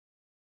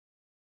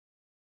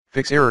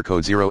Fix error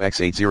code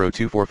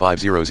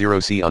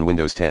 0x8024500C on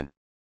Windows 10.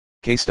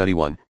 Case Study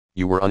 1,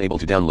 you were unable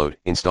to download,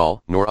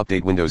 install, nor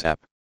update Windows app.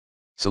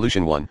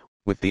 Solution 1,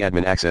 with the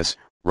admin access,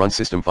 run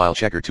System File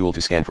Checker tool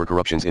to scan for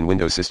corruptions in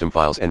Windows system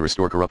files and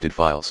restore corrupted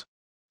files.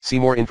 See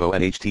more info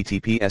at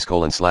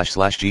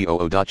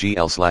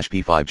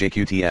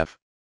https://go.gl/p5jqtf.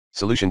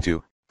 Solution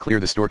 2,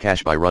 clear the store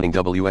cache by running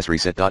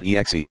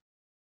wsreset.exe.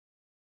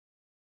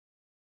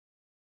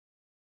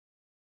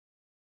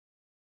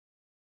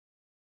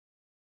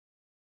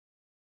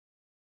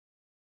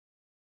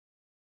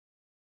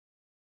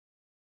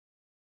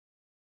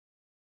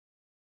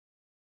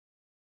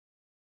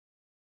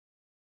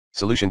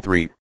 Solution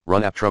 3,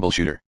 run app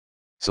Troubleshooter.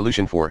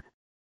 Solution 4,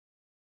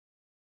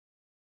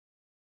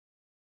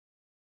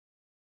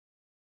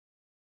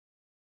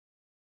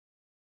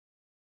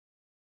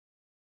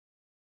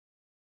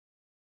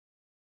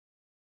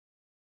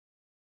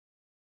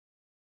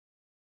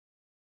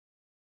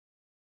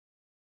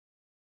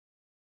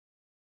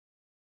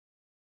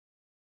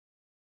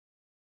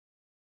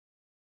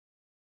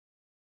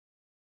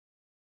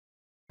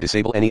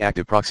 disable any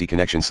active proxy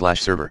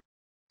connection/server.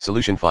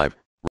 Solution 5,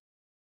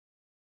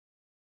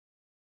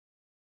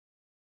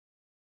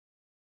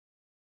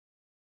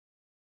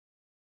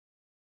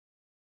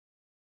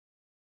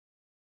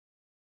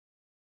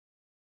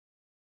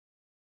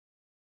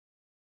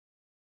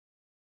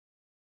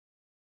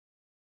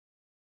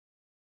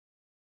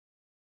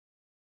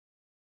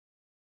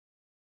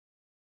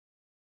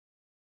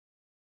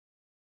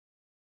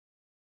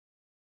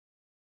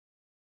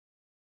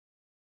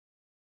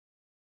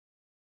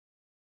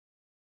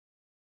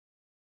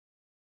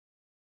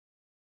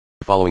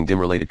 following DIM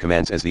related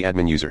commands as the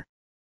admin user.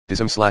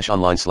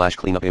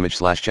 dism/online/cleanup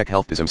image/check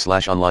health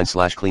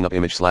dism/online/cleanup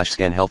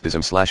image/scan health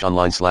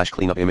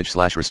dism/online/cleanup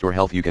image/restore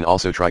health. You can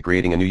also try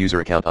creating a new user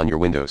account on your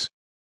Windows.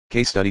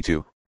 Case Study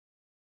 2.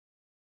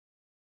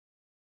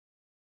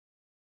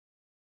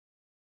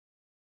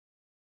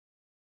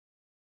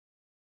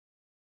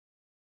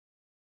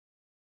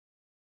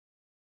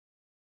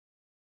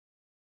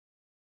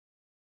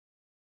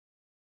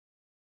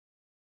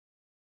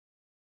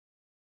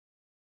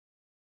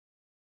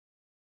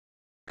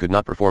 Could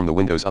not perform the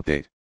Windows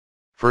update.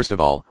 First of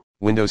all,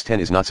 Windows 10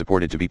 is not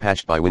supported to be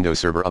patched by Windows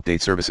Server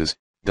Update Services,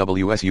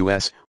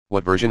 WSUS.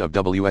 What version of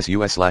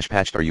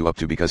WSUS/patched are you up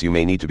to, because you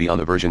may need to be on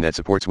the version that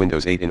supports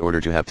Windows 8 in order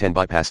to have 10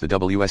 bypass the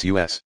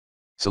WSUS.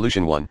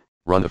 Solution 1,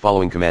 run the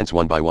following commands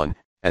one by one,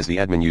 as the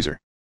admin user.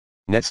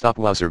 netstop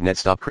wowserv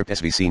netstop crypt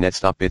svc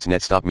netstop bits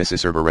netstop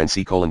misses server renc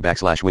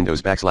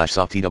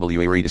 /windows/soft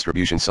twa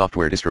redistribution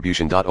software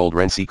distribution.old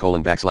renc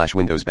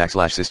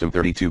 /windows system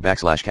 32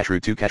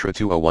 /cachroot 2 cachroot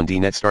 201d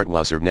netstart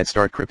wowserv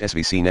netstart crypt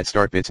svc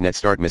netstart bits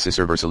netstart misses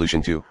server.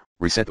 Solution 2,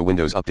 reset the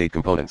Windows update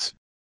components.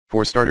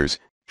 For starters,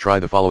 try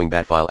the following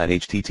bat file at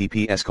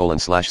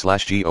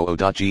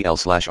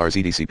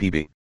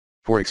https://goo.gl/rzdcpb.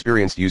 For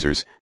experienced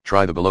users,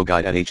 try the below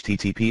guide at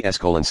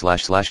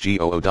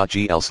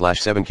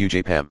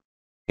https://goo.gl/7qjpam.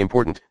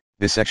 Important,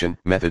 this section,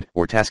 method,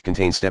 or task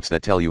contains steps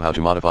that tell you how to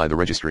modify the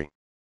registry.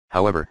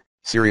 However,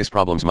 serious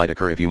problems might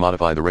occur if you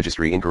modify the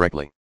registry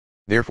incorrectly.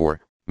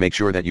 Therefore, make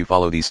sure that you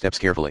follow these steps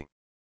carefully.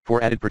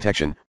 For added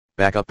protection,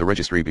 back up the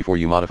registry before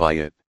you modify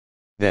it.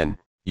 Then,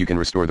 you can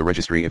restore the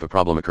registry if a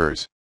problem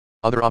occurs.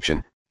 Other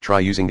option,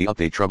 try using the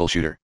Update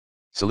Troubleshooter.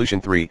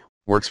 Solution 3,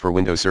 works for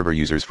Windows Server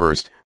users.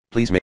 First,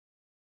 please make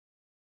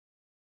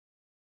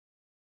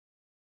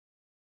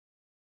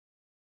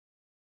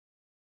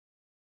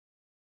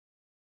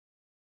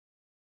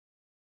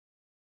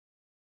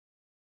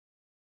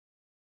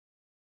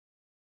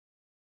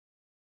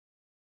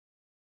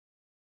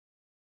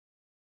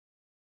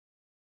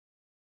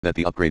that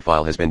the upgrade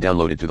file has been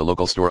downloaded to the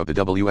local store of the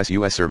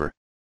WSUS server.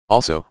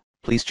 Also,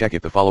 please check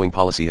if the following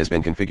policy has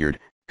been configured: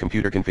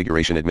 computer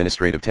configuration,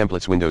 administrative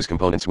templates, Windows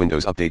components,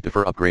 Windows update,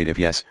 defer upgrade. If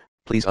yes,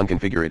 please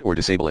unconfigure it or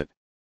disable it.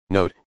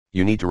 Note,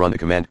 you need to run the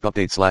command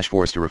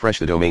update/force to refresh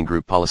the domain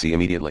group policy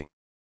immediately.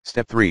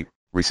 Step 3,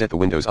 reset the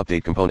Windows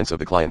update components of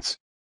the clients.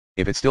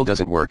 If it still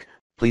doesn't work,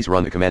 please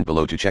run the command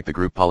below to check the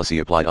group policy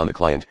applied on the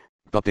client,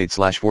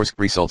 update/force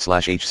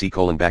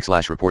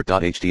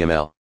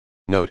result/hc:/report.html.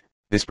 Note,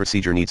 this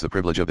procedure needs the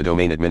privilege of the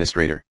domain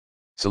administrator.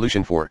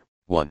 Solution 4,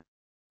 1.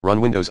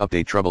 Run Windows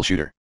Update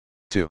Troubleshooter.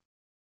 2.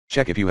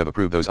 Check if you have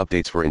approved those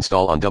updates for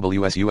install on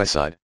WSUS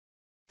side.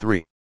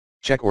 3.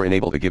 Check or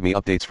enable the Give Me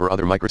updates for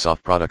other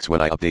Microsoft products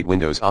when I update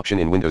Windows option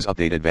in Windows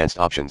Update Advanced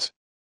Options.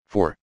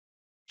 4.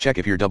 Check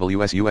if your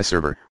WSUS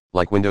server,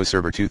 like Windows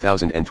Server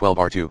 2012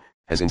 R2,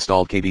 has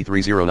installed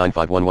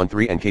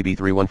KB3095113 and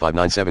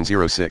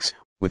KB3159706,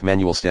 with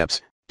manual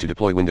steps, to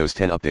deploy Windows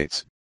 10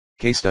 updates.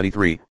 Case Study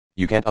 3,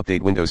 you can't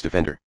update Windows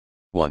Defender.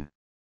 1.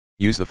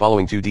 Use the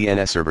following two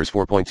DNS servers: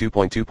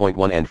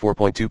 4.2.2.1 and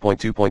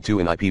 4.2.2.2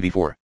 in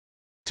IPv4.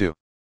 2.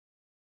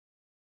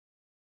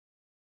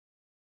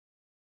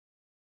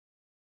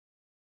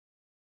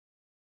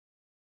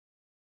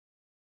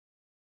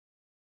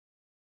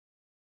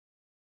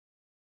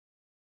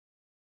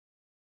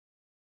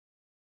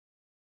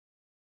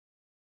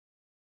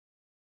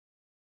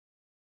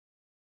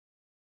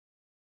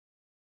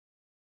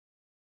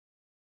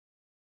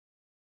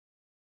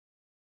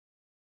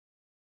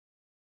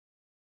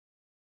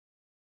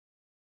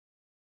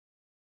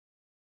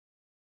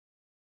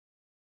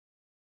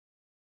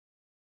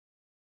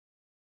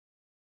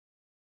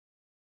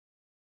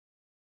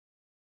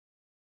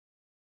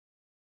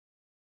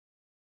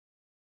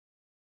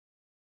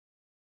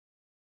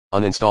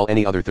 Uninstall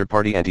any other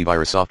third-party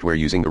antivirus software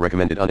using the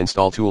recommended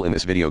uninstall tool in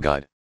this video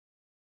guide.